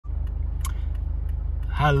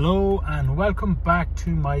Hello and welcome back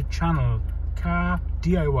to my channel, Car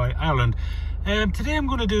DIY Ireland. Today I'm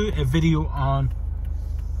going to do a video on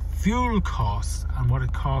fuel costs and what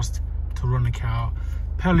it costs to run a car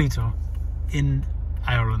per litre in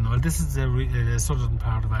Ireland. Well, this is the southern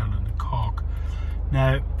part of Ireland, Cork.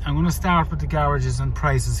 Now I'm going to start with the garages and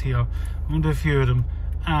prices here. I'm going to do a few of them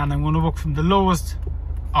and I'm going to work from the lowest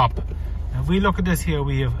up. Now if we look at this here,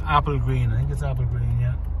 we have apple green. I think it's apple green,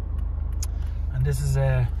 yeah. And this is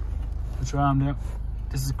what's around there.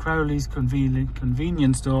 This is Crowley's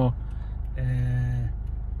convenience store in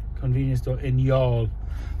Youghal.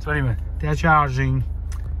 So anyway, they're charging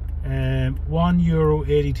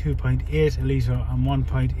 €1.82.8 a litre and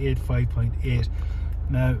 1.85.8.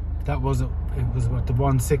 Now that was it was what the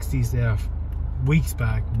 160s there weeks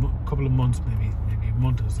back, a couple of months, maybe a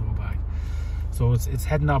month or so back. So it's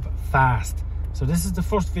heading up fast. So this is the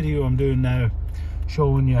first video I'm doing now,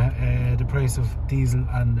 showing you the price of diesel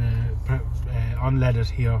and unleaded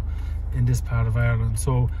here in this part of Ireland.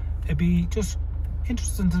 So it'd be just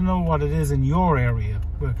interesting to know what it is in your area,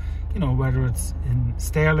 where, you know, whether it's in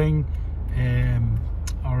sterling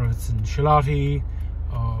or it's in Shillotty,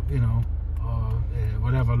 or you know, or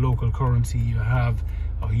whatever local currency you have,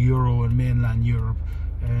 or euro in mainland Europe.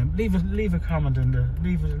 Leave a comment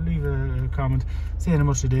leave a comment saying how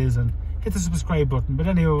much it is and hit the subscribe button. But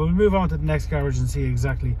anyway, we'll move on to the next garage and see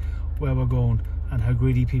exactly where we're going and how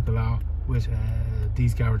greedy people are with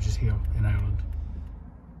these garages here in Ireland.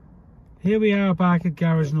 Here we are back at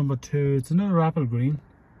garage number 2. It's another apple green,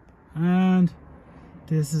 and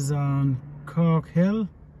this is on Cork Hill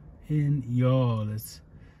in Youghal. It's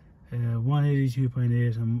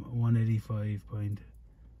 182.8 and 185.8.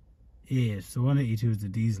 So 182 is the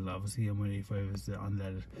diesel, obviously, and 185 is the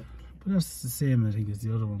unleaded. But that's the same, I think, as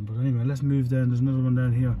the other one. But anyway, let's move down. There's another one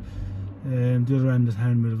down here. The other end of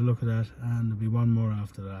town, we'll have a look at that, and there'll be one more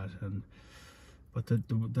after that. But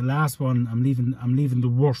the last one, I'm leaving the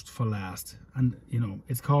worst for last. And you know,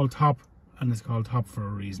 it's called Top, and it's called Top for a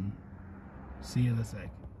reason. See you in a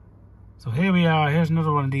sec. So here we are. Here's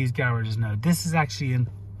another one of these garages now. This is actually in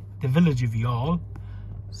the village of Youghal.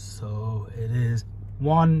 So it is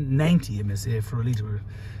 190, I may say, for a litre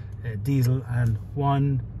diesel, and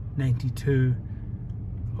 192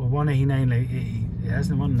 or 189, like 80, yeah, it's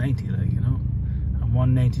 190, like, you know, and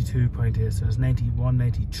 192.8, so it's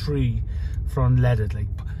 193 for unleaded, like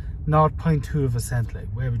 0.2 of a cent. Like,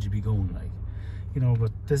 where would you be going, like, you know?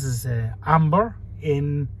 But this is Amber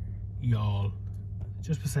in Youghal,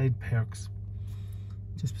 just beside Perks,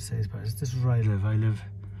 just beside Perks. This is where I live. I live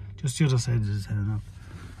just the other side of the town,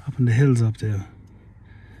 up in the hills up there.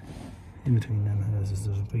 In between them houses,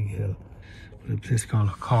 there's a big hill, but a place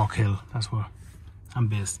called Cork Hill. That's where I'm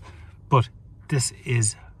based. But this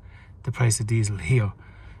is the price of diesel here.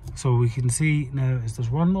 So we can see now is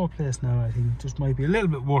there's one more place now, I think, just might be a little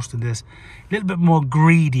bit worse than this, a little bit more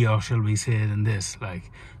greedier, shall we say, than this.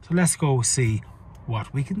 Like, so let's go see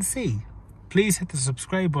what we can see. Please hit the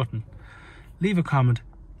subscribe button, leave a comment,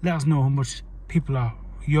 let us know how much people are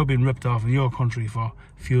you're being ripped off in your country for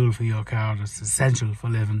fuel for your car that's essential for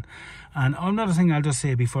living. And another thing I'll just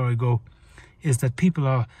say before I go is that people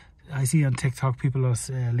are, I see on TikTok, people are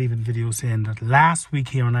leaving videos saying that last week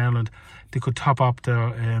here in Ireland they could top up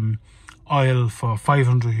their oil for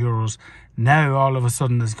 €500. Now all of a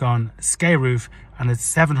sudden it's gone sky roof and it's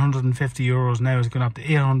 €750. Now it's gone up to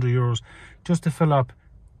 €800 just to fill up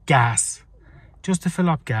gas. Just to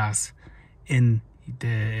fill up gas in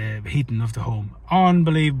the heating of the home.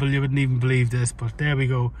 Unbelievable, you wouldn't even believe this, but there we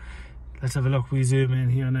go. Let's have a look. We zoom in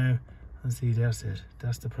here now and see, that's it.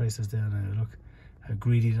 That's the prices there now. Look how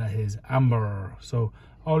greedy that is. Amber. So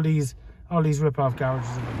all these rip-off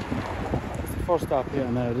garages. It's the first stop here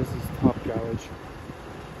now. This is Top Garage.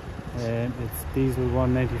 It's diesel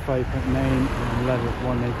 195.9 and unleaded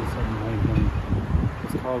 197.9.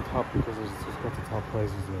 It's called Top because it's just got the top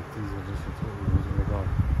prices. Like, these are just what got.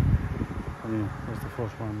 Yeah, that's the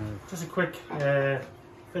first one now. Just a quick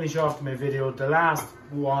finish off my video. The last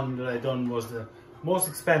one that I done was the most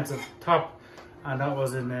expensive Top, and that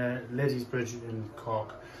was in Ladies Bridge in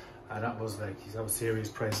Cork, and that was serious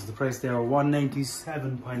prices. The price there were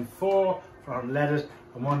 197.4 for unleaded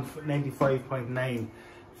and 195.9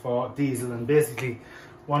 for diesel, and basically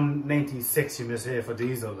 196 you may say for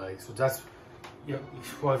diesel. Like, so that's, you know,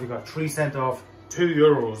 what have you got, 3 cents off,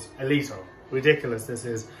 €2 a litre. Ridiculous this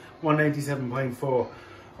is. 197.4,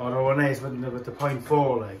 although we're nice with the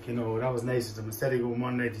 0.4, like, you know, that was nice of them. Instead of going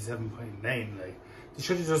 197.9, like, they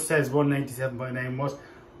should have just said 197.9.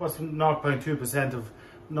 What's 0.2% of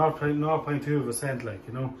 0.2 of a cent, like,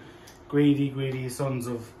 you know? Greedy sons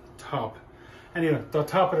of Top. Anyway, they're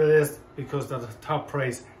top of the list because they're the top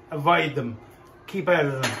price. Avoid them. Keep out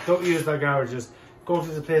of them. Don't use their garages. Go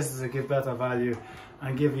to the places that give better value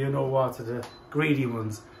and give you know what to the greedy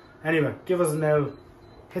ones. Anyway, give us a now.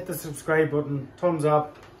 Hit the subscribe button. Thumbs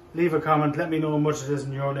up. Leave a comment. Let me know how much it is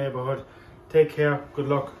in your neighbourhood. Take care. Good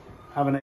luck. Have a nice